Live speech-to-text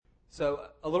So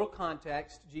a little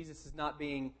context, Jesus is not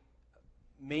being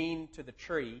mean to the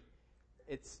tree.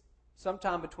 It's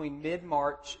sometime between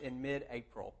mid-March and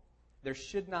mid-April. There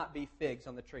should not be figs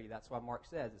on the tree. That's why Mark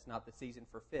says it's not the season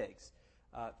for figs.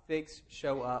 Figs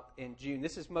show up in June.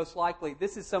 This is most likely,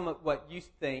 this is some of what you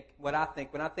think, what I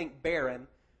think. When I think barren,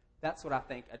 that's what I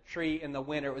think, a tree in the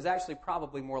winter. It was actually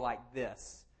probably more like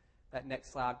this. That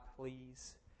next slide,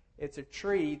 please. It's a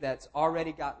tree that's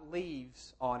already got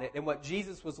leaves on it. And what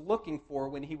Jesus was looking for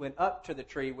when he went up to the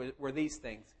tree were these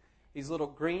things. These little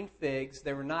green figs.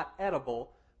 They were not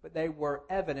edible, but they were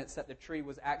evidence that the tree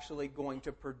was actually going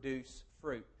to produce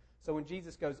fruit. So when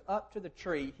Jesus goes up to the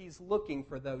tree, he's looking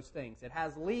for those things. It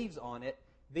has leaves on it.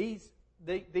 These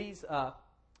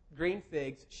green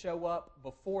figs show up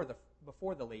before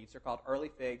the leaves. They're called early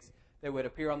figs. They would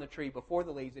appear on the tree before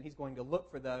the leaves, and he's going to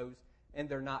look for those, and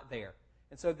they're not there.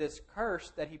 And so this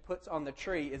curse that he puts on the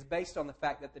tree is based on the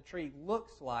fact that the tree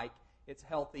looks like it's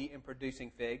healthy and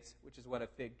producing figs, which is what a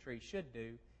fig tree should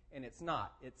do, and it's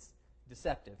not. It's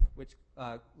deceptive, which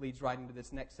leads right into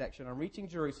this next section. On reaching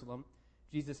Jerusalem,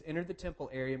 Jesus entered the temple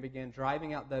area and began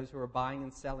driving out those who were buying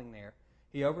and selling there.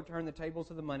 He overturned the tables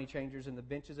of the money changers and the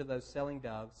benches of those selling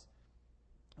doves,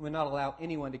 and would not allow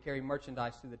anyone to carry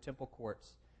merchandise through the temple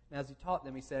courts. And as he taught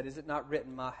them, he said, "Is it not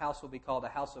written, 'My house will be called a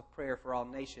house of prayer for all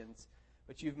nations,'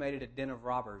 but you've made it a den of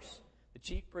robbers?" The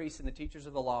chief priests and the teachers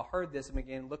of the law heard this and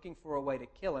began looking for a way to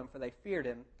kill him, for they feared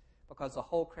him, because the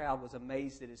whole crowd was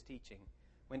amazed at his teaching.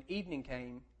 When evening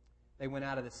came, they went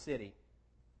out of the city.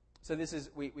 So this is,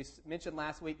 we mentioned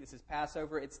last week, this is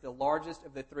Passover. It's the largest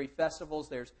of the three festivals.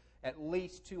 There's at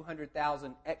least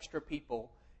 200,000 extra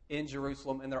people in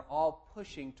Jerusalem, and they're all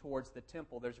pushing towards the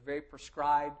temple. There's a very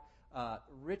prescribed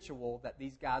ritual that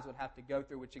these guys would have to go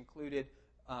through, which included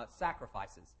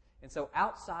sacrifices. And so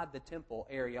outside the temple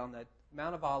area on the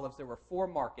Mount of Olives, there were 4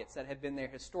 markets that had been there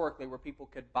historically where people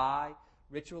could buy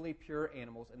ritually pure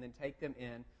animals and then take them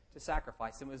in to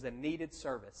sacrifice them. It was a needed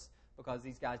service because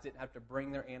these guys didn't have to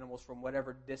bring their animals from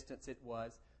whatever distance it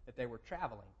was that they were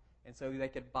traveling. And so they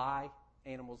could buy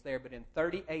animals there. But in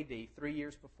 30 A.D., 3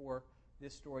 years before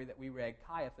this story that we read,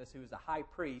 Caiaphas, who was a high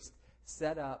priest,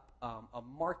 set up a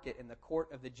market in the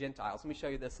court of the Gentiles. Let me show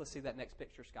you this. Let's see that next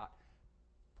picture, Scott,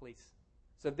 please.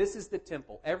 So this is the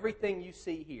temple. Everything you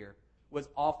see here was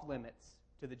off limits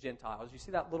to the Gentiles. You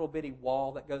see that little bitty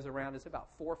wall that goes around? It's about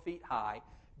 4 feet high.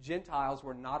 Gentiles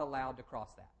were not allowed to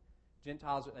cross that.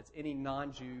 Gentiles, that's any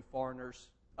non-Jew, foreigners,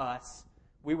 us,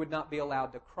 we would not be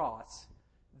allowed to cross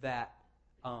that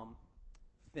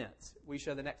fence. We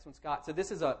show the next one, Scott. So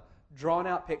this is a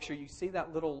drawn-out picture. You see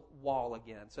that little wall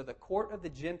again. So the court of the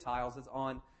Gentiles is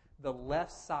on the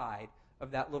left side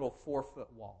of that little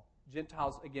 4-foot wall.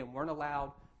 Gentiles, again, weren't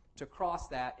allowed to cross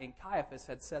that, and Caiaphas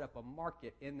had set up a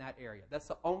market in that area. That's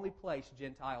the only place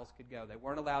Gentiles could go. They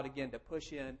weren't allowed, again, to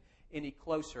push in any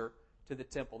closer to the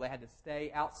temple. They had to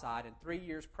stay outside, and 3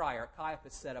 years prior,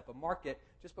 Caiaphas set up a market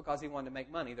just because he wanted to make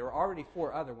money. There were already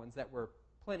 4 other ones that were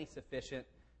plenty sufficient.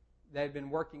 They had been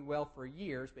working well for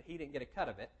years, but he didn't get a cut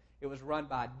of it. It was run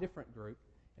by a different group,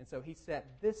 and so he set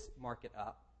this market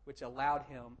up, which allowed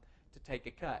him to take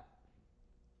a cut.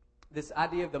 This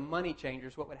idea of the money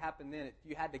changers, what would happen then,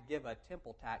 you had to give a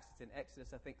temple tax. It's in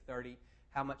Exodus, I think, 30,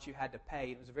 how much you had to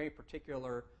pay. It was a very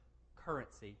particular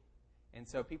currency. And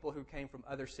so people who came from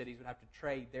other cities would have to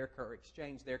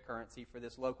exchange their currency for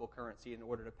this local currency in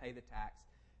order to pay the tax.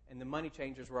 And the money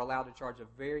changers were allowed to charge a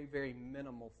very, very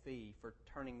minimal fee for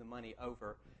turning the money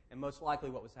over. And most likely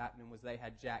what was happening was they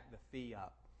had jacked the fee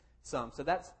up some. So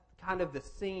that's kind of the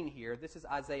scene here. This is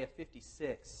Isaiah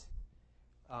 56.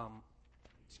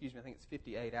 I think it's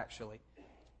 58 actually.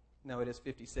 No, it is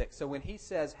 56. So when he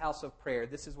says house of prayer,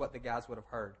 this is what the guys would have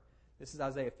heard. This is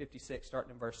Isaiah 56,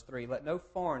 starting in verse 3. Let no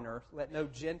foreigner, let no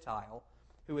Gentile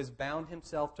who has bound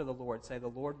himself to the Lord say, the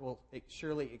Lord will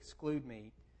surely exclude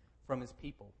me from his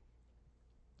people.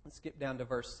 Let's skip down to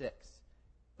verse 6.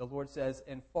 The Lord says,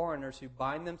 and foreigners who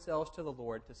bind themselves to the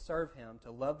Lord to serve him,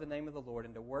 to love the name of the Lord,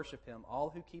 and to worship him, all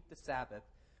who keep the Sabbath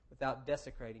without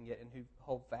desecrating it, and who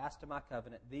hold fast to my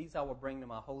covenant, these I will bring to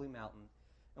my holy mountain,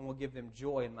 and will give them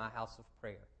joy in my house of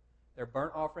prayer. Their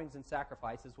burnt offerings and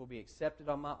sacrifices will be accepted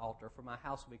on my altar, for my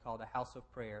house will be called a house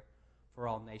of prayer for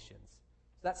all nations.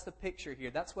 So that's the picture here.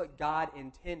 That's what God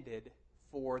intended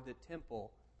for the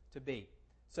temple to be.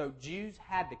 So Jews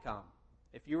had to come.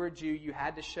 If you were a Jew, you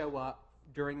had to show up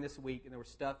during this week, and there was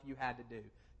stuff you had to do.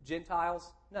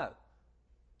 Gentiles, no.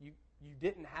 You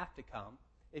didn't have to come.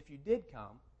 If you did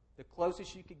come, the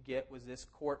closest you could get was this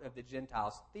court of the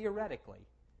Gentiles. Theoretically,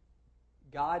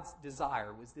 God's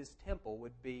desire was this temple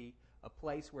would be a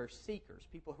place where seekers,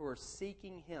 people who are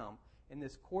seeking him in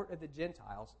this court of the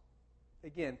Gentiles,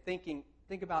 again, think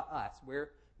about us.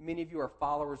 Many of you are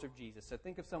followers of Jesus. So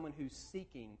think of someone who's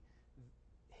seeking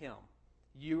him.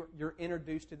 You're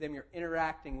introduced to them. You're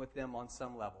interacting with them on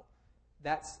some level.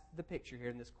 That's the picture here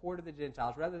in this court of the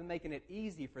Gentiles. Rather than making it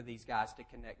easy for these guys to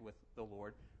connect with the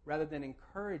Lord, rather than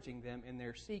encouraging them in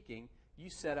their seeking, you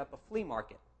set up a flea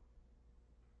market.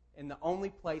 And the only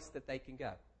place that they can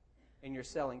go. And you're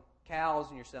selling cows,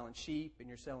 and you're selling sheep, and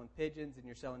you're selling pigeons, and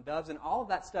you're selling doves, and all of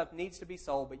that stuff needs to be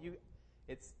sold, but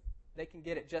they can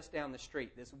get it just down the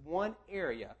street. This one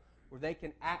area where they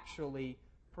can actually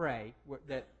pray,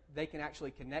 that they can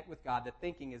actually connect with God. The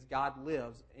thinking is God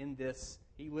lives in this,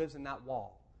 he lives in that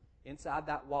wall. Inside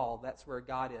that wall, that's where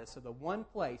God is. So the one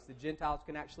place the Gentiles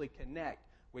can actually connect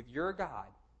with your God,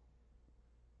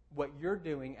 what you're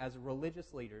doing as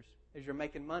religious leaders is you're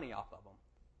making money off of them.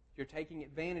 You're taking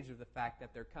advantage of the fact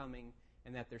that they're coming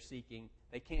and that they're seeking.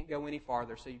 They can't go any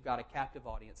farther, so you've got a captive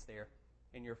audience there,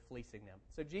 and you're fleecing them.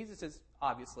 So Jesus is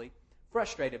obviously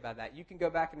frustrated by that. You can go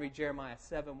back and read Jeremiah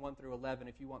 7, 1 through 11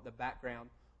 if you want the background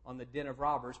on the den of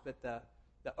robbers, but the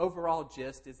overall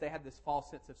gist is they have this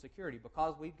false sense of security.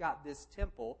 Because we've got this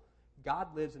temple,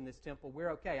 God lives in this temple,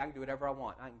 we're okay. I can do whatever I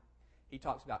want. He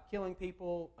talks about killing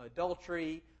people,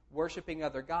 adultery, worshiping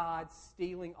other gods,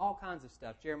 stealing, all kinds of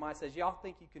stuff. Jeremiah says, y'all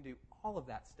think you can do all of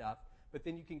that stuff, but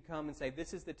then you can come and say,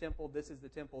 this is the temple, this is the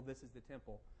temple, this is the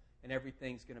temple, and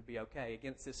everything's going to be okay.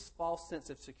 Against this false sense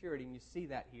of security, and you see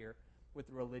that here with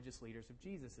the religious leaders of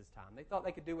Jesus' time. They thought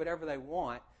they could do whatever they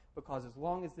want because as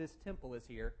long as this temple is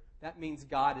here, that means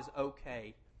God is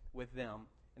okay with them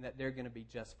and that they're going to be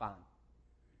just fine.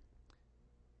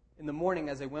 In the morning,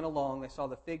 as they went along, they saw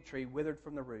the fig tree withered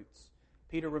from the roots.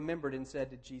 Peter remembered and said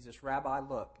to Jesus, Rabbi,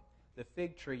 look, the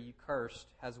fig tree you cursed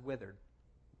has withered.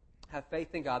 Have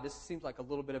faith in God. This seems like a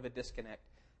little bit of a disconnect.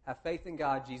 Have faith in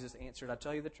God, Jesus answered. I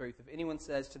tell you the truth. If anyone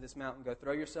says to this mountain, go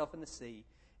throw yourself in the sea,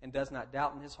 and does not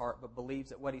doubt in his heart, but believes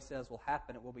that what he says will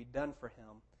happen, it will be done for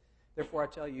him. Therefore,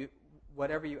 I tell you,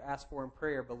 whatever you ask for in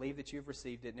prayer, believe that you've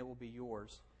received it, and it will be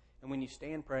yours. And when you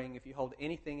stand praying, if you hold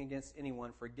anything against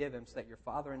anyone, forgive him, so that your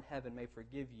Father in heaven may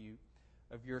forgive you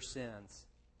of your sins.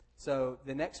 So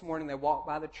the next morning they walk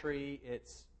by the tree.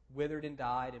 It's withered and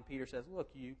died. And Peter says, look,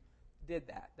 you did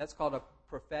that. That's called a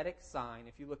prophetic sign.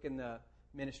 If you look in the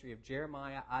ministry of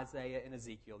Jeremiah, Isaiah, and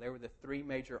Ezekiel, they were the three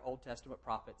major Old Testament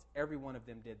prophets. Every one of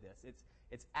them did this.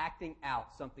 It's acting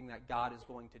out something that God is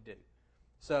going to do.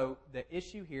 So the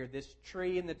issue here, this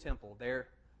tree and the temple, they're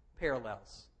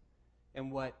parallels.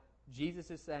 And what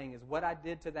Jesus is saying is what I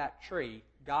did to that tree,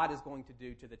 God is going to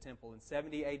do to the temple. In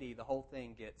 70 AD, the whole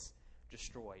thing gets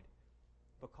destroyed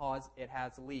because it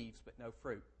has leaves but no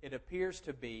fruit. It appears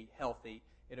to be healthy.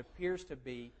 It appears to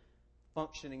be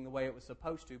functioning the way it was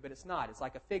supposed to, but it's not. It's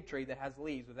like a fig tree that has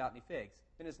leaves without any figs.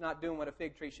 And it's not doing what a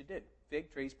fig tree should do.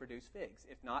 Fig trees produce figs.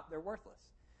 If not, they're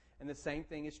worthless. And the same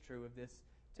thing is true of this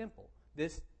temple.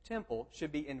 This temple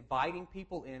should be inviting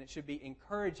people in. It should be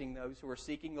encouraging those who are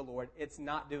seeking the Lord. It's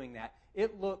not doing that.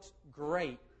 It looks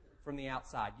great from the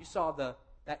outside. You saw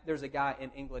there's a guy in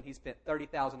England, he spent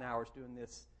 30,000 hours doing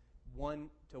this 1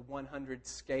 to 100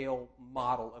 scale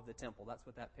model of the temple. That's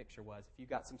what that picture was. If you've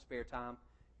got some spare time,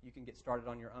 you can get started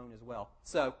on your own as well.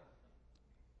 So,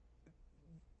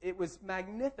 it was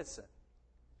magnificent,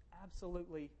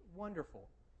 absolutely wonderful,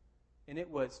 and it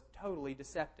was totally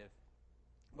deceptive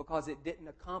because it didn't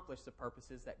accomplish the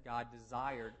purposes that God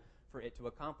desired for it to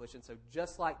accomplish. And so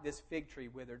just like this fig tree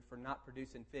withered for not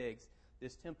producing figs,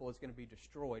 this temple is going to be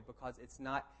destroyed because it's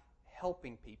not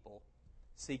helping people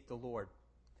seek the Lord.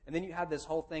 And then you have this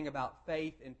whole thing about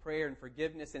faith and prayer and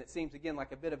forgiveness, and it seems, again,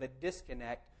 like a bit of a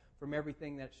disconnect from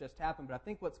everything that's just happened. But I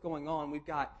think what's going on, we've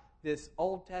got this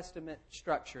Old Testament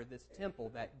structure, this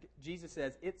temple that Jesus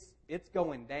says it's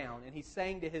going down, and he's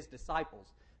saying to his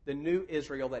disciples, the new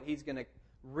Israel that he's going to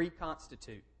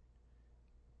reconstitute.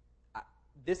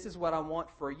 This is what I want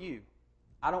for you.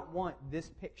 I don't want this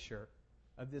picture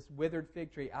of this withered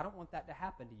fig tree. I don't want that to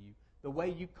happen to you. The way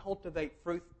you cultivate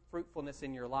fruitfulness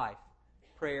in your life,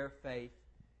 prayer, faith,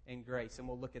 and grace. And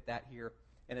we'll look at that here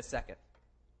in a second.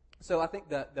 So I think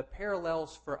the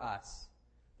parallels for us,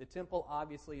 the temple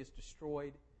obviously is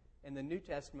destroyed. In the New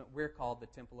Testament, we're called the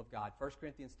temple of God. 1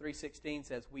 Corinthians 3:16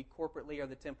 says we corporately are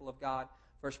the temple of God.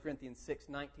 1 Corinthians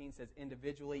 6:19 says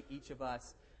individually each of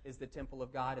us is the temple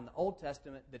of God. In the Old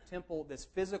Testament, the temple, this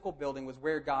physical building, was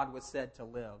where God was said to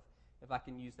live, if I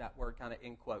can use that word kind of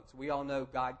in quotes. We all know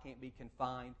God can't be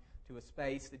confined to a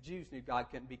space. The Jews knew God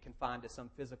couldn't be confined to some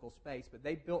physical space, but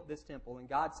they built this temple, and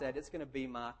God said, it's going to be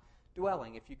my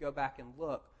dwelling. If you go back and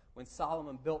look, when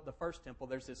Solomon built the first temple,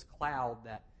 there's this cloud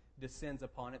that descends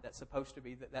upon it that's supposed to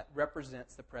be, that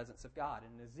represents the presence of God.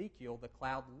 In Ezekiel, the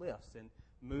cloud lifts and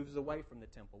moves away from the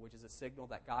temple, which is a signal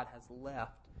that God has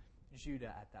left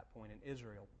Judah at that point, and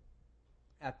Israel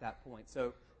at that point.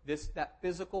 So that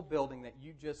physical building that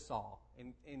you just saw,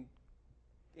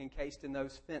 encased in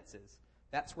those fences,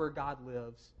 that's where God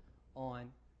lives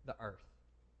on the earth.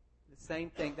 The same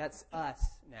thing, that's us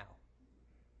now.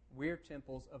 We're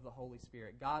temples of the Holy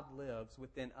Spirit. God lives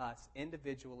within us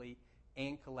individually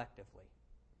and collectively.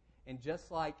 And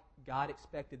just like God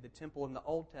expected the temple in the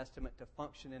Old Testament to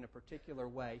function in a particular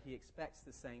way, He expects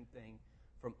the same thing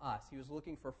from us. He was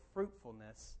looking for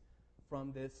fruitfulness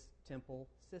from this temple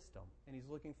system. And He's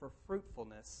looking for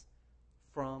fruitfulness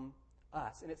from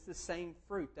us. And it's the same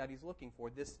fruit that He's looking for.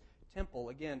 This temple,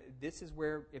 again, if this is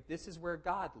where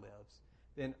God lives,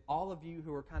 then all of you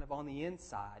who are kind of on the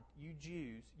inside, you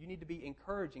Jews, you need to be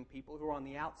encouraging people who are on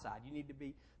the outside. You need to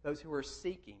be those who are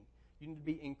seeking. You need to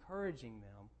be encouraging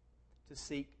them to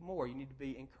seek more. You need to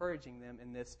be encouraging them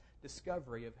in this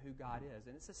discovery of who God is.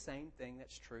 And it's the same thing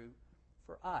that's true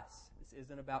for us. This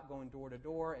isn't about going door to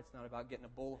door. It's not about getting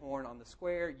a bullhorn on the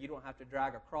square. You don't have to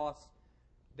drag a cross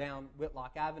down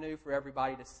Whitlock Avenue for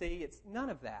everybody to see. It's none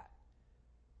of that.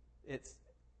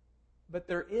 But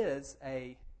there is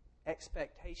a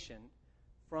expectation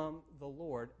from the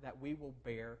Lord that we will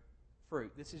bear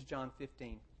fruit. This is John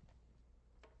 15.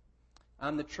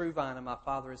 I'm the true vine, and my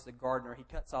Father is the gardener. He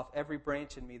cuts off every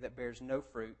branch in me that bears no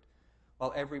fruit,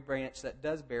 while every branch that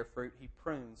does bear fruit, He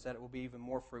prunes, that it will be even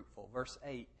more fruitful. Verse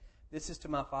 8, this is to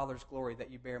my Father's glory,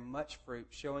 that you bear much fruit,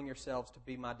 showing yourselves to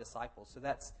be my disciples. So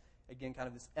that's, again, kind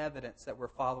of this evidence that we're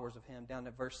followers of Him. Down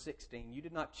to verse 16, you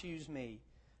did not choose me,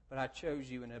 but I chose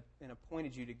you and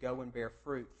appointed you to go and bear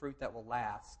fruit that will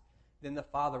last. Then the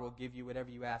Father will give you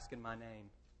whatever you ask in my name.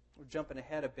 We're jumping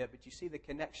ahead a bit, but you see the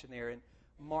connection there. In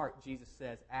Mark, Jesus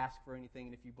says, ask for anything,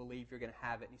 and if you believe, you're going to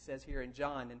have it. And He says here in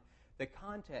John, and the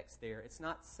context there, it's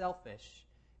not selfish,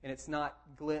 and it's not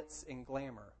glitz and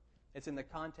glamour. It's in the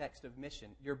context of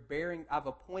mission. I've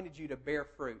appointed you to bear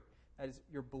fruit. That is,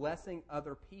 you're blessing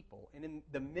other people. And in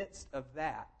the midst of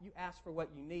that, you ask for what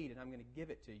you need, and I'm going to give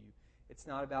it to you. It's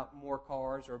not about more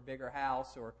cars or a bigger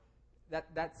house, or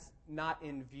that's not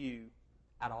in view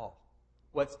at all.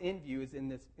 What's in view is in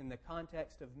the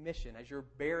context of mission. As you're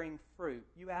bearing fruit,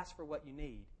 you ask for what you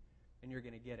need, and you're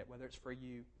going to get it, whether it's for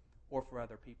you or for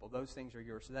other people. Those things are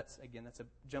yours. So that's a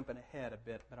jumping ahead a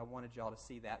bit, but I wanted y'all to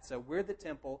see that. So we're the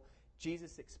temple.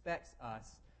 Jesus expects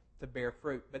us to bear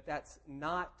fruit, but that's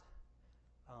not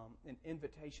an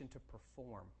invitation to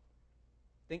perform.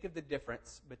 Think of the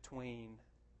difference between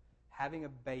having a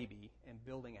baby and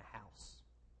building a house.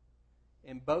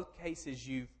 In both cases,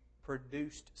 you've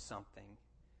produced something,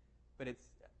 but it's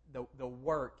the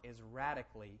work is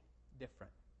radically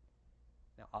different.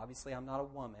 Now, obviously, I'm not a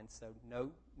woman, so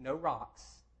no rocks.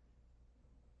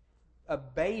 A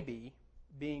baby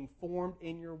being formed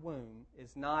in your womb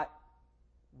is not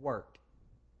work,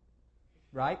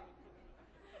 right?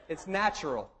 It's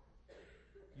natural.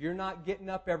 You're not getting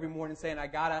up every morning saying, I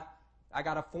gotta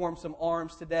form some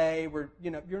arms today.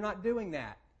 You're not doing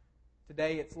that.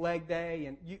 Today it's leg day,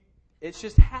 and it's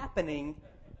just happening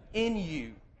in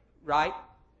you, right?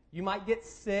 You might get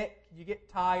sick, you get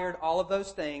tired, all of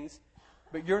those things,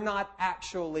 but you're not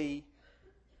actually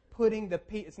putting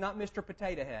it's not Mr.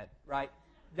 Potato Head, right?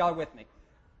 Y'all are with me.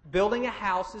 Building a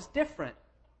house is different.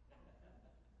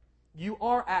 You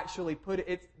are actually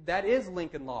that is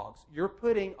Lincoln Logs. You're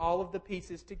putting all of the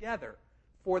pieces together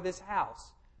for this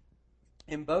house.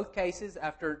 In both cases,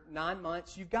 after 9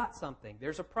 months, you've got something.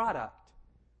 There's a product.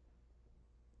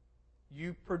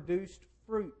 You produced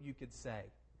fruit, you could say.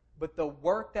 But the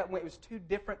work that went, it was two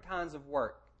different kinds of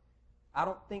work. I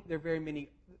don't think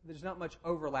there's not much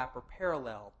overlap or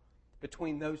parallel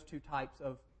between those two types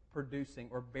of producing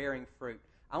or bearing fruit.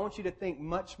 I want you to think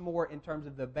much more in terms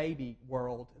of the baby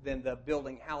world than the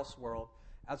building house world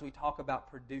as we talk about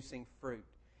producing fruit.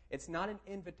 It's not an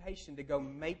invitation to go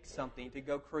make something, to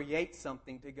go create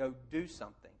something, to go do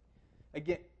something.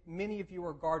 Again, many of you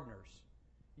are gardeners.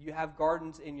 You have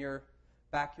gardens in your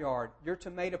backyard. Your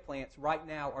tomato plants right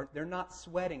now, they're not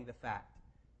sweating the fact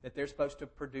that they're supposed to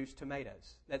produce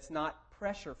tomatoes. That's not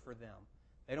pressure for them.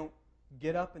 They don't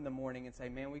get up in the morning and say,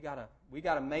 man, we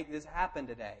gotta make this happen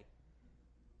today.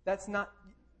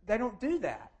 They don't do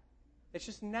that. It's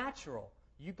just natural.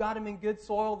 You got them in good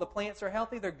soil, the plants are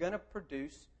healthy, they're going to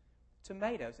produce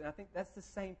tomatoes. And I think that's the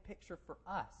same picture for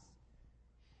us.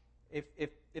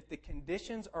 If the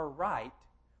conditions are right,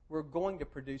 we're going to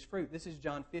produce fruit. This is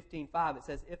John 15:5. It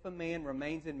says, if a man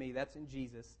remains in me, that's in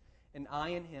Jesus, and I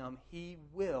in him, he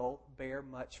will bear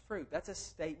much fruit. That's a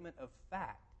statement of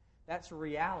fact. That's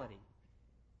reality.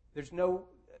 There's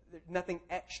nothing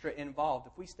extra involved.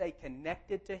 If we stay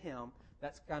connected to Him,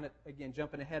 that's kind of, again,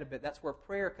 jumping ahead a bit, that's where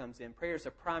prayer comes in. Prayer is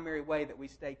a primary way that we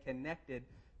stay connected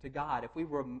to God. If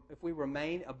we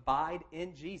abide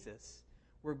in Jesus,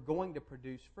 we're going to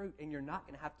produce fruit, and you're not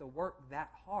going to have to work that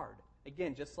hard.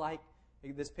 Again, just like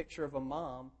this picture of a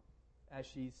mom as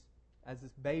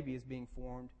this baby is being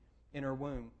formed in her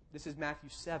womb. This is Matthew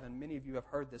 7. Many of you have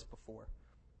heard this before.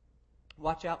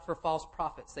 Watch out for false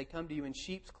prophets. They come to you in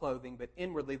sheep's clothing, but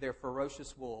inwardly they're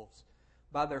ferocious wolves.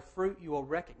 By their fruit you will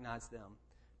recognize them.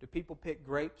 Do people pick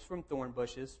grapes from thorn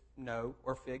bushes? No.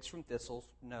 Or figs from thistles?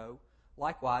 No.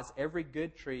 Likewise, every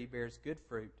good tree bears good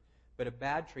fruit, but a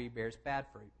bad tree bears bad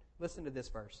fruit. Listen to this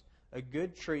verse. A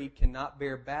good tree cannot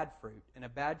bear bad fruit, and a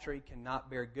bad tree cannot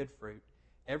bear good fruit.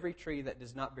 Every tree that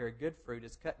does not bear good fruit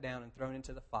is cut down and thrown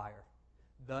into the fire.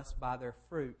 Thus, by their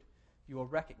fruit, you will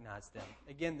recognize them.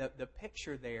 Again, the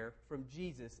picture there from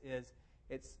Jesus is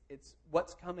it's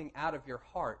what's coming out of your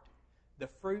heart. The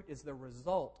fruit is the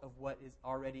result of what is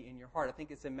already in your heart. I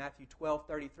think it's in Matthew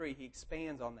 12:33. He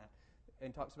expands on that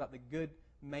and talks about the good.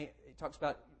 He talks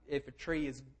about if a tree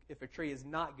is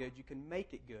not good, you can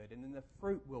make it good, and then the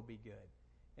fruit will be good.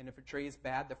 And if a tree is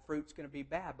bad, the fruit's going to be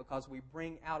bad because we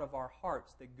bring out of our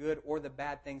hearts the good or the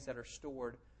bad things that are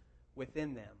stored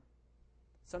within them.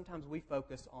 Sometimes we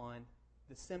focus on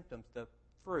the symptoms, the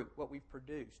fruit, what we've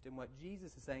produced. And what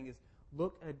Jesus is saying is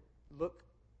look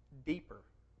deeper.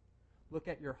 Look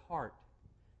at your heart.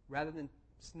 Rather than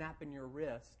snapping your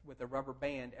wrist with a rubber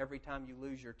band every time you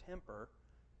lose your temper,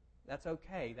 that's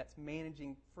okay. That's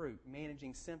managing fruit,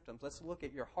 managing symptoms. Let's look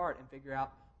at your heart and figure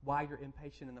out why you're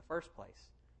impatient in the first place.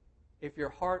 If your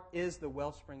heart is the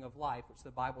wellspring of life, which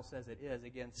the Bible says it is,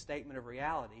 again, statement of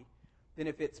reality, then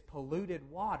if it's polluted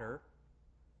water,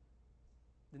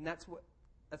 then that's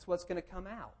what's going to come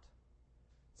out.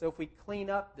 So if we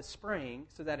clean up the spring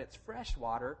so that it's fresh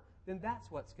water, then that's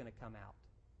what's going to come out.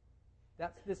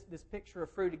 That's this picture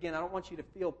of fruit. Again, I don't want you to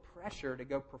feel pressure to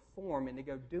go perform and to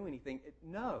go do anything.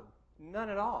 No, none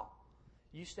at all.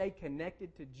 You stay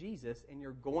connected to Jesus and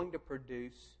you're going to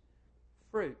produce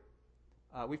fruit.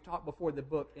 We've talked before the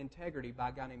book Integrity by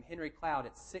a guy named Henry Cloud.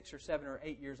 It's 6 or 7 or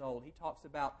 8 years old. He talks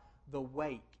about the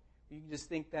wake. You can just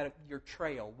think that of your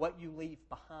trail, what you leave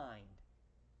behind.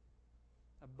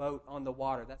 A boat on the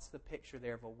water. That's the picture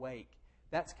there of a wake.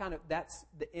 That's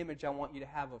the image I want you to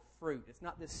have of fruit. It's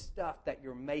not this stuff that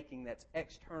you're making that's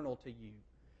external to you.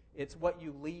 It's what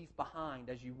you leave behind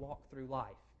as you walk through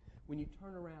life. When you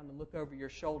turn around and look over your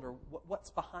shoulder, what's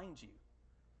behind you?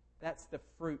 That's the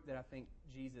fruit that I think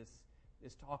Jesus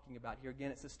is talking about here.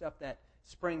 Again, it's the stuff that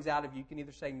springs out of you. You can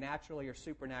either say naturally or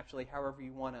supernaturally, however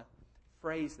you want to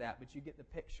phrase that, but you get the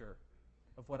picture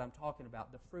of what I'm talking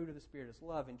about. The fruit of the Spirit is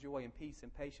love and joy and peace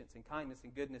and patience and kindness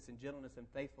and goodness and gentleness and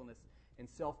faithfulness and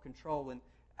self-control. And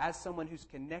as someone who's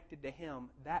connected to Him,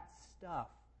 that stuff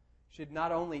you should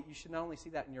not only see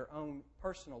that in your own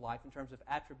personal life in terms of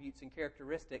attributes and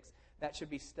characteristics, that should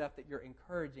be stuff that you're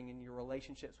encouraging in your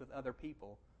relationships with other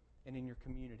people and in your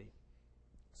community.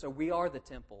 So we are the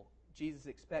temple. Jesus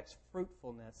expects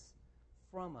fruitfulness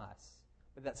from us,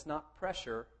 but that's not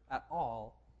pressure at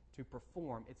all to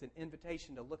perform. It's an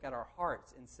invitation to look at our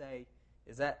hearts and say,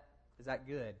 is that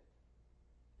good?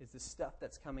 Is the stuff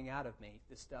that's coming out of me,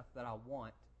 the stuff that I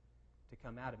want to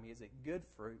come out of me, is it good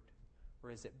fruit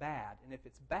or is it bad? And if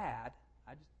it's bad,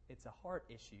 it's a heart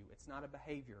issue. It's not a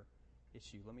behavior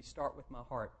issue. Let me start with my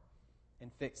heart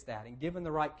and fix that. And given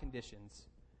the right conditions,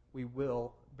 we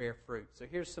will bear fruit. So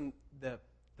here's the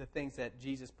things that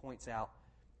Jesus points out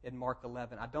in Mark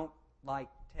 11. I don't like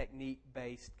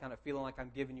technique-based, kind of feeling like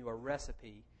I'm giving you a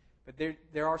recipe, but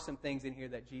there are some things in here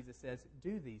that Jesus says,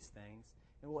 do these things,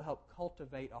 and it will help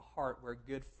cultivate a heart where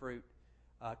good fruit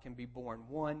can be born.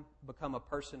 One, become a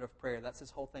person of prayer. That's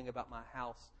this whole thing about my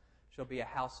house shall be a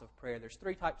house of prayer. There's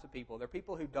 3 types of people. There are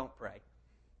people who don't pray.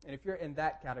 And if you're in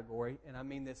that category, and I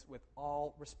mean this with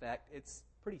all respect, it's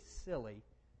pretty silly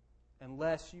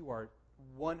unless you are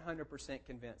 100%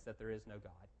 convinced that there is no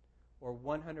God, or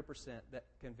 100%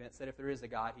 convinced that if there is a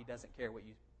God, He doesn't care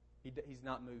He's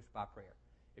not moved by prayer.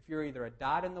 If you're either a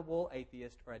dyed-in-the-wool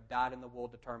atheist or a dyed-in-the-wool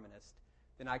determinist,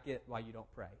 then I get why you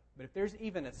don't pray. But if there's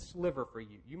even a sliver for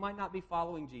you, you might not be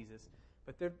following Jesus,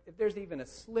 but if there's even a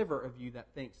sliver of you that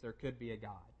thinks there could be a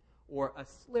God, or a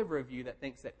sliver of you that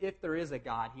thinks that if there is a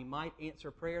God, He might answer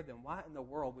prayer, then why in the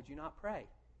world would you not pray?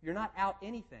 You're not out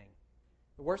anything.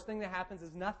 The worst thing that happens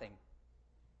is nothing.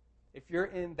 If you're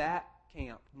in that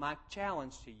camp, my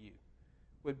challenge to you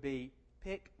would be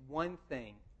pick one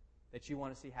thing that you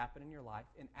want to see happen in your life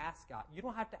and ask God. You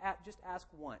don't have to just ask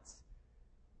once.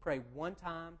 Pray one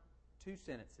time, 2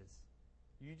 sentences.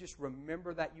 You just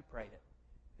remember that you prayed it.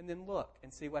 And then look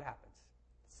and see what happens.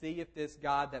 See if this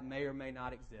God that may or may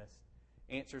not exist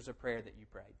answers a prayer that you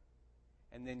prayed.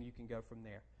 And then you can go from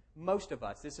there. Most of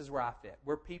us, this is where I fit.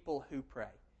 We're people who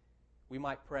pray. We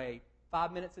might pray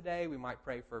 5 minutes a day. We might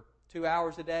pray for 2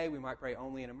 hours a day. We might pray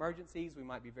only in emergencies. We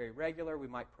might be very regular. We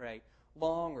might pray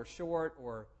long or short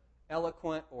or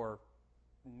eloquent or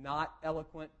not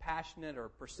eloquent, passionate or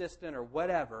persistent or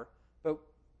whatever. But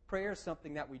prayer is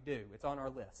something that we do. It's on our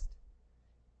list.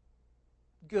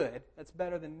 Good. That's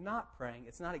better than not praying.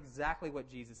 It's not exactly what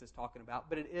Jesus is talking about,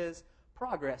 but it is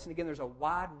progress. And again, there's a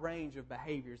wide range of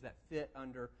behaviors that fit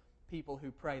under people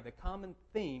who pray. The common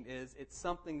theme is it's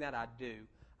something that I do.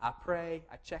 I pray,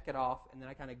 I check it off, and then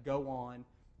I kind of go on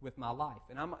with my life.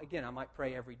 And I might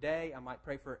pray every day. I might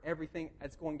pray for everything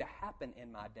that's going to happen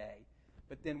in my day.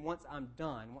 But then once I'm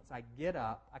done, once I get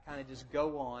up, I kind of just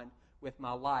go on with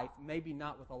my life, maybe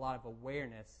not with a lot of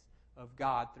awareness of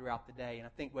God throughout the day. And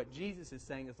I think what Jesus is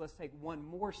saying is let's take one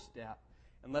more step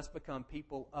and let's become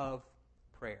people of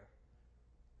prayer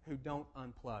who don't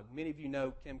unplug. Many of you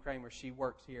know Kim Kramer. She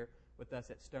works here with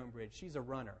us at Stonebridge. She's a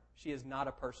runner. She is not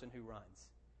a person who runs.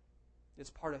 It's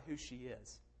part of who she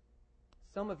is.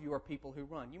 Some of you are people who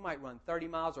run. You might run 30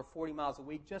 miles or 40 miles a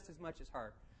week just as much as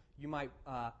her. You might,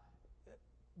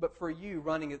 but for you,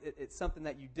 running, it's something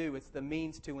that you do. It's the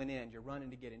means to an end. You're running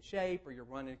to get in shape, or you're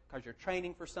running because you're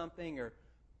training for something. Or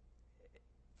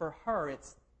for her,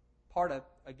 it's part of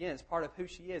who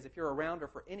she is. If you're around her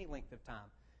for any length of time,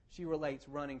 she relates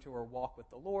running to her walk with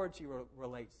the Lord. She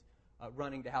relates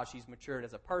running to how she's matured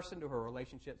as a person, to her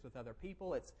relationships with other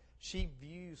people. She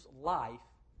views life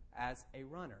as a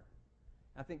runner.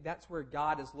 I think that's where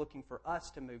God is looking for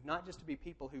us to move, not just to be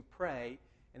people who pray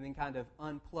and then kind of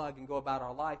unplug and go about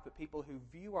our life, but people who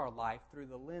view our life through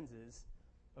the lenses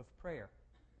of prayer.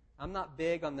 I'm not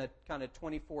big on the kind of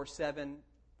 24/7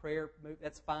 prayer move.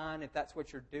 That's fine if that's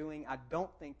what you're doing. I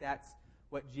don't think that's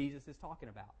what Jesus is talking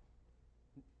about.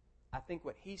 I think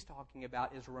what he's talking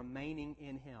about is remaining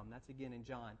in him. That's again in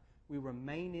John. We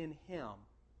remain in him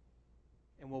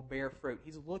and will bear fruit.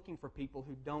 He's looking for people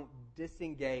who don't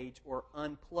disengage or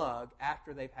unplug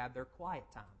after they've had their quiet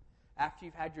time. After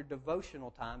you've had your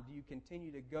devotional time, do you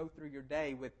continue to go through your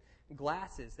day with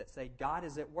glasses that say, God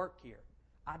is at work here?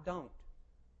 I don't,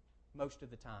 most of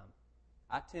the time.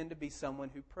 I tend to be someone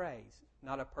who prays,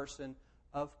 not a person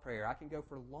of prayer. I can go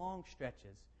for long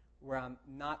stretches where I'm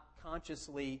not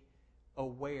consciously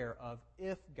aware of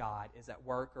if God is at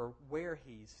work or where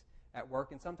he's at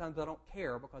work, and sometimes I don't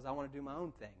care because I want to do my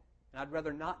own thing. And I'd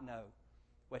rather not know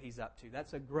what he's up to.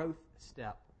 That's a growth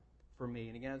step for me.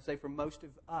 And again, I'd say for most of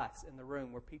us in the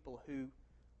room, we're people who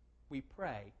we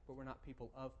pray, but we're not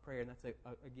people of prayer. And that's,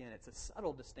 again, it's a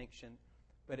subtle distinction,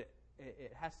 but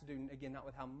it has to do, again, not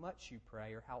with how much you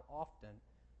pray or how often,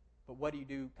 but what do you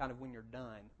do kind of when you're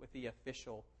done with the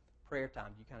official prayer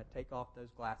time? Do you kind of take off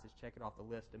those glasses, check it off the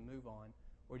list, and move on?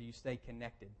 Or do you stay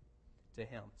connected to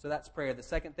him? So that's prayer. The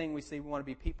second thing we see, we want to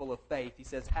be people of faith. He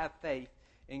says, have faith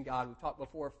in God. We've talked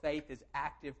before, faith is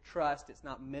active trust. It's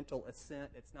not mental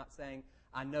assent. It's not saying,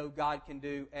 I know God can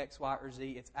do X, Y, or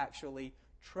Z. It's actually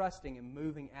trusting and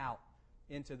moving out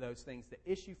into those things.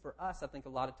 The issue for us, I think a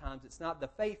lot of times, it's not the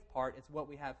faith part, it's what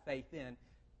we have faith in.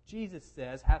 Jesus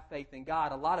says, have faith in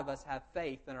God. A lot of us have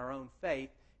faith in our own faith,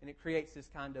 and it creates this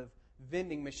kind of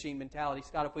vending machine mentality.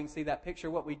 Scott, if we can see that picture,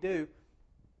 what we do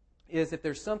is if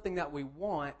there's something that we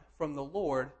want from the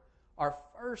Lord, our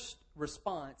first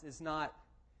response is not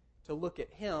to look at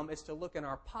him, it's to look in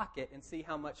our pocket and see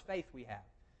how much faith we have.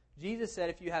 Jesus said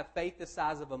if you have faith the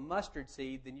size of a mustard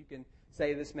seed, then you can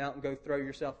say to this mountain, go throw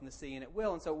yourself in the sea, and it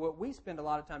will. And so what we spend a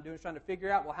lot of time doing is trying to figure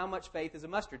out, well, how much faith is a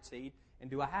mustard seed, and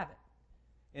do I have it?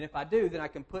 And if I do, then I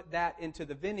can put that into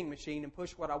the vending machine and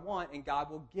push what I want, and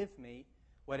God will give me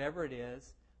whatever it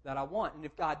is that I want. And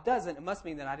if God doesn't, it must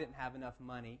mean that I didn't have enough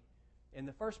money in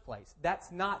the first place.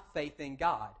 That's not faith in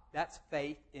God. That's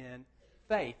faith in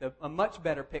faith. A much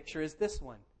better picture is this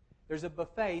one. There's a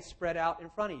buffet spread out in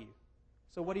front of you.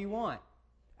 So what do you want?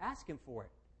 Ask him for it.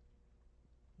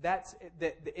 That's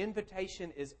the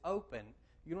invitation is open.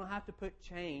 You don't have to put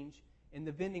change in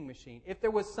the vending machine. If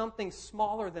there was something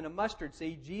smaller than a mustard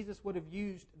seed, Jesus would have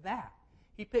used that.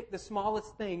 He picked the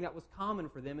smallest thing that was common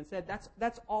for them and said,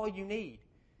 that's all you need.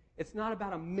 It's not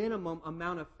about a minimum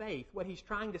amount of faith. What he's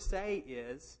trying to say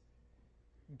is,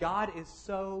 God is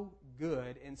so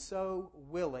good and so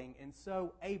willing and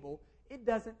so able, it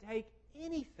doesn't take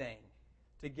anything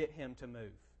to get him to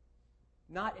move.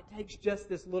 Not it takes just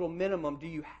this little minimum. Do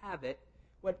you have it?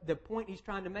 What the point he's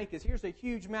trying to make is, here's a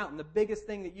huge mountain, the biggest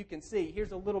thing that you can see.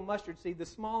 Here's a little mustard seed, the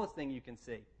smallest thing you can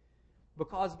see.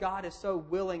 Because God is so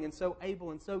willing and so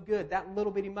able and so good, that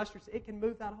little bitty mustard seed, it can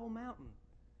move that whole mountain.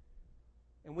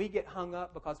 And we get hung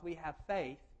up because we have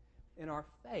faith in our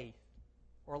faith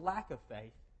or lack of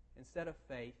faith instead of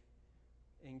faith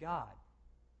in God.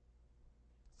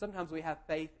 Sometimes we have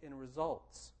faith in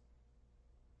results.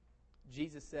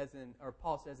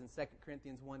 Paul says in 2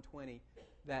 Corinthians 1:20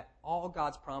 that all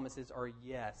God's promises are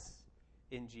yes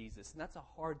in Jesus. And that's a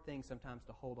hard thing sometimes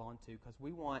to hold on to because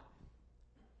we want,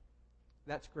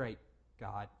 that's great,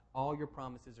 God. All your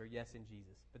promises are yes in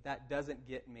Jesus. But that doesn't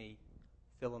get me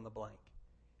fill in the blank.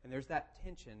 And there's that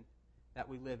tension that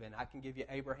we live in. I can give you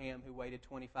Abraham, who waited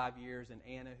 25 years, and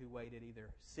Anna, who waited either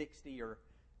 60 or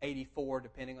 84,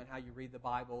 depending on how you read the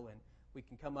Bible. And we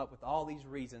can come up with all these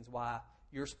reasons why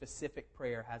your specific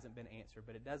prayer hasn't been answered,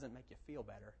 but it doesn't make you feel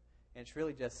better. And it's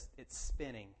really just, it's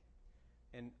spinning.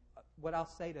 And what I'll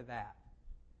say to that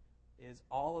is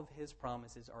all of his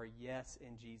promises are yes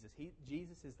in Jesus.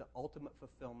 Jesus is the ultimate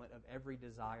fulfillment of every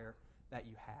desire that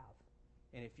you have.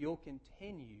 And if you'll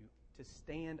continue to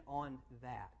stand on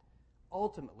that,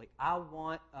 ultimately, I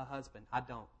want a husband. I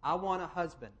don't. I want a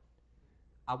husband.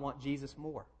 I want Jesus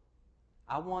more.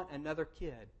 I want another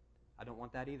kid. I don't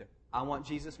want that either. I want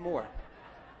Jesus more.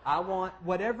 I want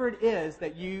whatever it is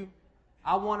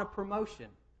I want a promotion.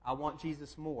 I want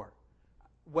Jesus more.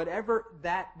 Whatever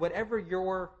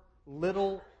your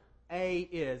little a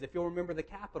is, if you'll remember the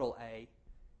capital A,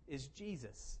 is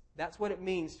Jesus. That's what it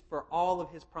means for all of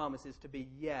his promises to be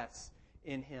yes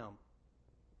in him.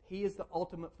 He is the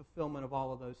ultimate fulfillment of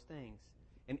all of those things.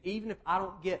 And even if I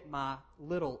don't get my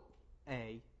little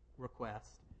a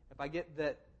request, if I get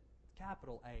the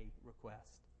capital A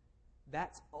request,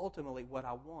 that's ultimately what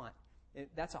I want.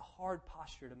 That's a hard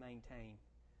posture to maintain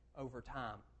over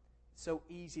time. It's so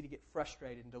easy to get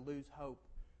frustrated and to lose hope,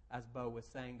 as Bo was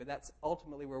saying, but that's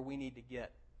ultimately where we need to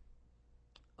get.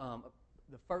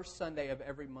 The first Sunday of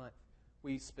every month,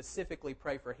 we specifically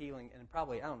pray for healing, and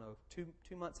probably, 2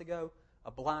 months ago,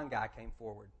 a blind guy came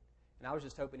forward. And I was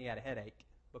just hoping he had a headache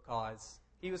because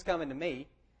he was coming to me,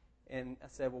 and I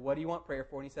said, well, what do you want prayer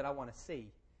for? And he said, I want to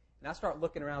see. And I started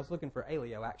looking around. I was looking for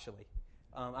Elio, actually.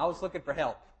 I was looking for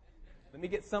help. Let me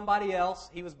get somebody else.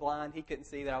 He was blind. He couldn't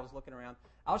see that I was looking around.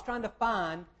 I was trying to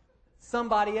find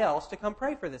somebody else to come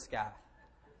pray for this guy.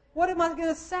 What am I going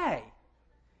to say?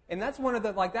 And that's one of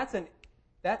the,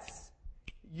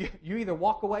 you either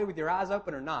walk away with your eyes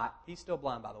open or not. He's still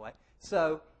blind, by the way.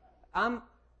 So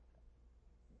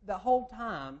the whole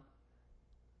time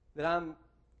that I'm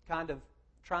kind of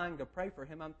trying to pray for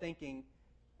him, I'm thinking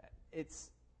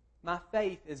my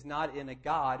faith is not in a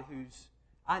God who's,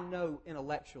 I know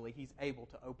intellectually he's able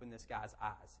to open this guy's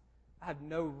eyes. I have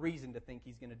no reason to think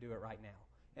he's going to do it right now.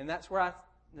 And that's where I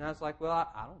was like, well,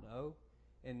 I don't know.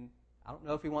 And I don't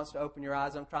know if he wants to open your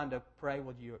eyes. I'm trying to pray.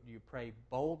 Well, do you pray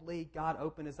boldly, God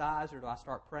open his eyes? Or do I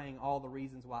start praying all the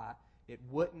reasons why it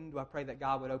wouldn't? Do I pray that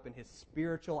God would open his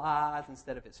spiritual eyes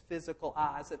instead of his physical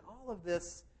eyes? And all of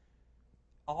this,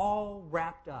 all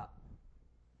wrapped up.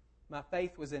 My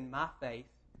faith was in my faith,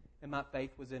 and my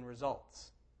faith was in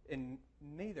results. In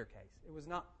neither case. It was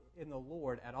not in the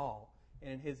Lord at all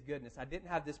and in his goodness. I didn't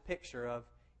have this picture of,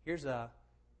 here's a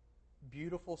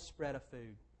beautiful spread of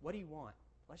food. What do you want?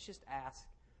 Let's just ask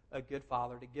a good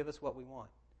Father to give us what we want.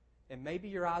 And maybe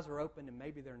your eyes are open and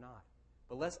maybe they're not.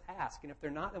 But let's ask. And if they're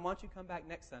not, then why don't you come back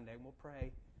next Sunday and we'll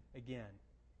pray again.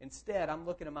 Instead, I'm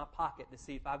looking in my pocket to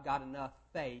see if I've got enough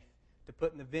faith to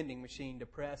put in the vending machine to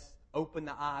press open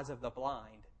the eyes of the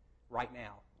blind right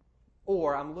now.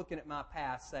 Or I'm looking at my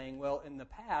past saying, well, in the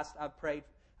past,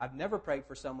 I've never prayed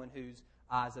for someone whose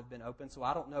eyes have been open, so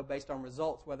I don't know based on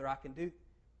results whether I can do.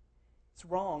 It's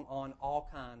wrong on all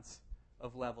kinds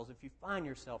of levels. If you find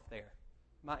yourself there,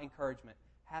 my encouragement,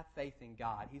 have faith in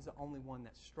God. He's the only one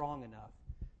that's strong enough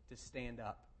to stand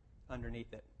up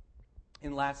underneath it.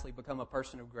 And lastly, become a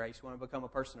person of grace. We want to become a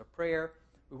person of prayer.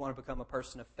 We want to become a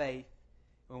person of faith.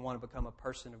 And we want to become a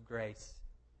person of grace.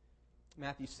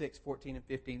 Matthew 6:14 and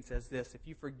 15 says this, if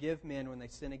you forgive men when they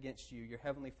sin against you, your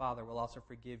heavenly Father will also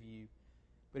forgive you.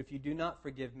 But if you do not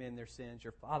forgive men their sins,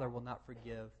 your Father will not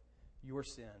forgive your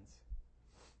sins.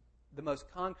 The most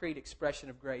concrete expression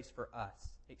of grace for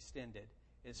us, extended,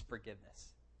 is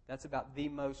forgiveness. That's about the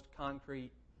most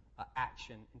concrete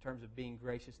action in terms of being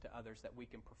gracious to others that we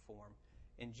can perform.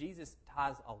 And Jesus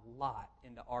ties a lot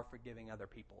into our forgiving other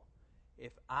people.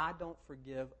 If I don't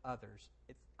forgive others,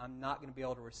 I'm not going to be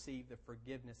able to receive the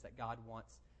forgiveness that God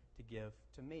wants to give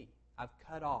to me. I've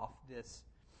cut off this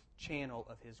channel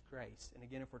of his grace. And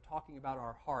again, if we're talking about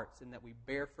our hearts and that we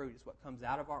bear fruit is what comes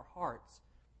out of our hearts,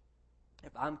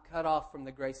 if I'm cut off from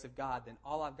the grace of God, then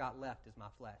all I've got left is my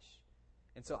flesh.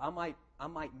 And so I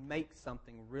might make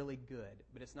something really good,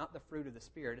 but it's not the fruit of the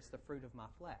Spirit, it's the fruit of my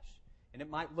flesh. And it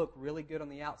might look really good on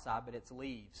the outside, but it's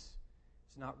leaves.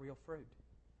 It's not real fruit.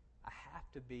 I have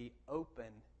to be open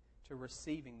to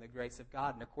receiving the grace of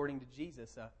God. And according to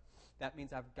Jesus, that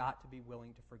means I've got to be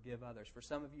willing to forgive others. For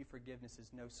some of you, forgiveness is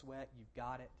no sweat. You've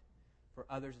got it. For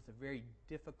others, it's a very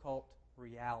difficult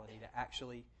reality to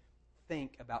actually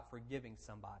think about forgiving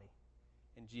somebody.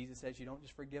 And Jesus says you don't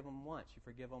just forgive them once. You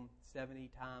forgive them 70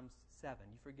 times 7.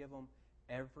 You forgive them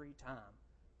every time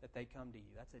that they come to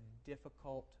you. That's a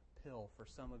difficult pill for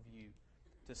some of you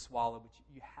to swallow, but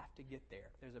you have to get there.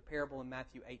 There's a parable in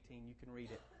Matthew 18. You can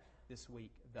read it this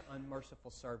week. The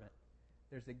unmerciful servant.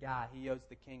 There's a guy, he owes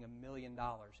the king $1 million,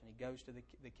 and he goes to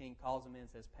the king, calls him in and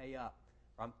says, pay up,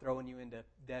 or I'm throwing you into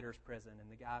debtor's prison.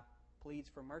 And the guy pleads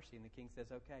for mercy, and the king says,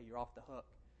 okay, you're off the hook.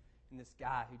 And this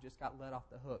guy who just got let off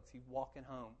the hooks, he's walking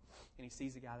home, and he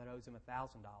sees a guy that owes him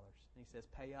 $1,000. And he says,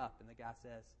 pay up. And the guy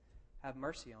says, have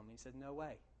mercy on me. He said, no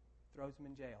way. Throws him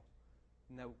in jail.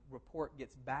 And the report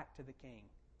gets back to the king.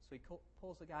 So he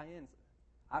pulls the guy in.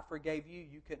 I forgave you.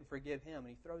 You couldn't forgive him. And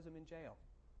he throws him in jail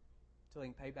until he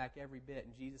can pay back every bit.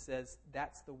 And Jesus says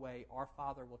that's the way our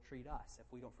Father will treat us if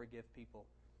we don't forgive people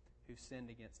who sinned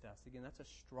against us. Again, that's a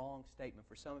strong statement.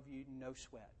 For some of you, no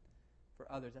sweat.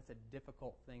 For others, that's a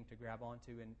difficult thing to grab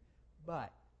onto.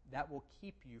 But that will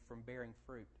keep you from bearing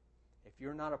fruit.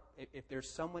 If there's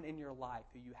someone in your life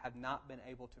who you have not been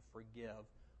able to forgive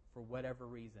for whatever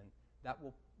reason,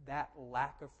 that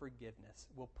lack of forgiveness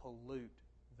will pollute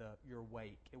your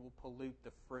wake. It will pollute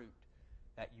the fruit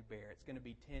that you bear. It's going to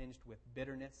be tinged with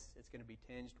bitterness. It's going to be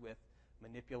tinged with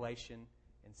manipulation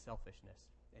and selfishness.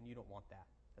 And you don't want that.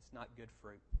 That's not good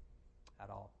fruit at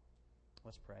all.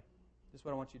 Let's pray. This is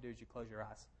what I want you to do is you close your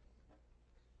eyes.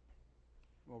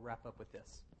 We'll wrap up with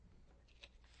this.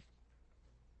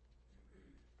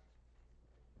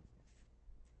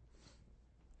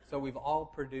 So we've all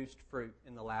produced fruit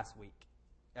in the last week.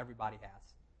 Everybody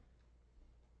has.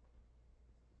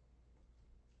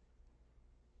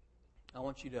 I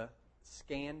want you to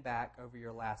scan back over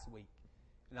your last week.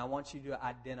 And I want you to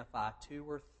identify 2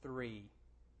 or 3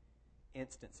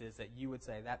 instances that you would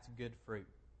say that's good fruit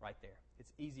right there.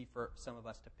 It's easy for some of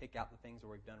us to pick out the things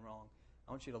where we've done wrong.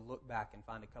 I want you to look back and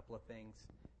find a couple of things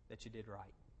that you did right.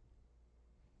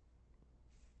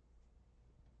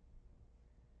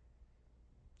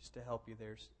 Just to help you,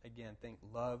 think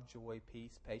love, joy,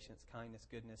 peace, patience, kindness,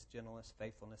 goodness, gentleness,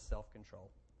 faithfulness,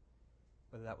 self-control.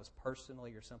 Whether that was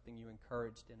personally or something you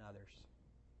encouraged in others.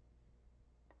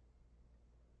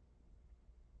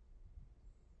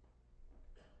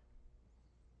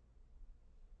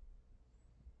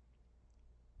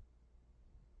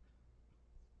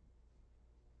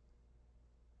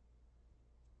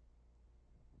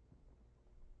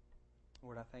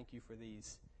 Lord, I thank you for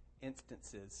these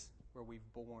instances where we've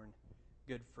borne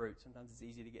good fruit. Sometimes it's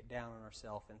easy to get down on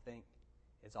ourselves and think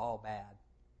it's all bad.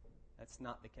 That's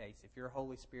not the case. If your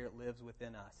Holy Spirit lives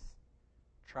within us,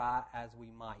 try as we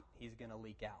might, He's going to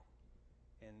leak out.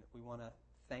 And we want to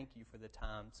thank you for the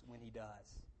times when He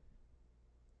does.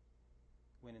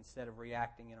 When instead of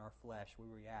reacting in our flesh, we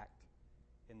react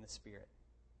in the Spirit.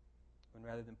 When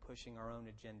rather than pushing our own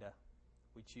agenda,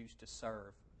 we choose to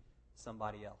serve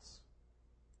somebody else.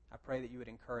 I pray that you would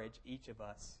encourage each of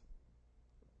us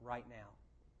right now.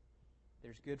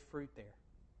 There's good fruit there.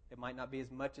 It might not be as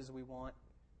much as we want,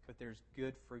 but there's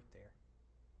good fruit there.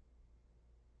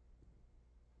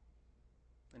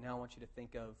 And now I want you to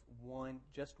think of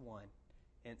just one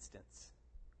instance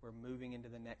where moving into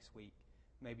the next week,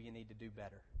 maybe you need to do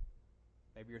better.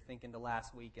 Maybe you're thinking to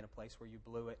last week in a place where you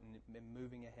blew it and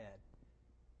moving ahead.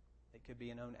 It could be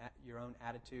in your own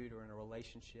attitude or in a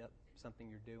relationship, something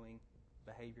you're doing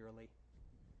behaviorally.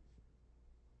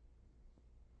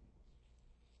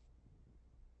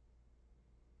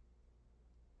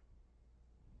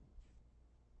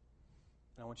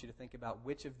 And I want you to think about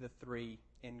which of the 3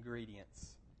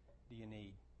 ingredients do you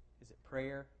need? Is it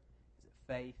prayer? Is it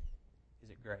faith?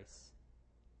 Is it grace?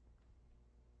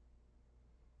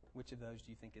 Which of those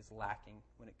do you think is lacking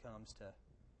when it comes to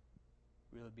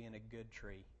really being a good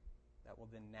tree that will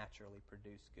then naturally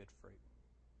produce good fruit?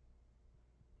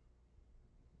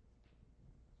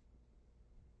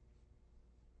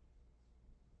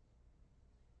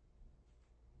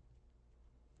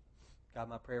 God,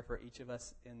 my prayer for each of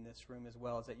us in this room as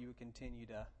well is that you would continue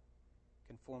to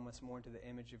conform us more into the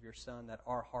image of your Son, that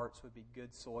our hearts would be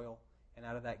good soil, and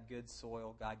out of that good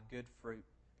soil, God, good fruit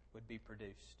would be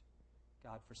produced.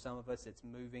 God, for some of us, it's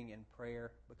moving in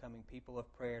prayer, becoming people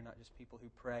of prayer, not just people who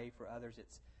pray. For others,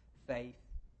 it's faith,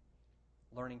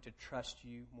 learning to trust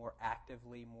you more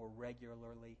actively, more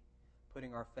regularly,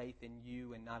 putting our faith in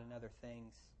you and not in other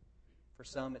things. For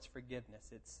some, it's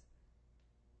forgiveness. It's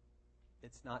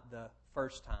not the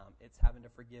first time. It's having to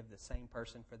forgive the same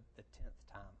person for the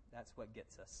 10th time. That's what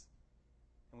gets us.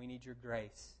 And we need your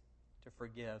grace to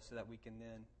forgive so that we can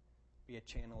then be a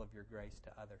channel of your grace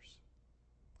to others.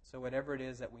 So whatever it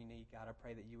is that we need, God, I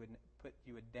pray that you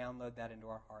would download that into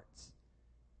our hearts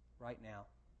right now.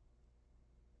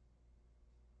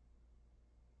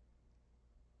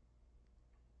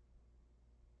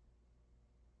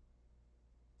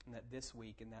 And that this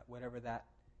week, and that whatever that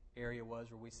area was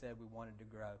where we said we wanted to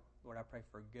grow, Lord, I pray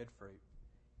for good fruit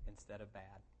instead of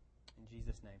bad. In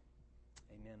Jesus' name,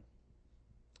 amen.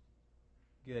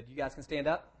 Good. You guys can stand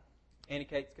up. Annie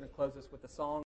Kate's going to close us with a song.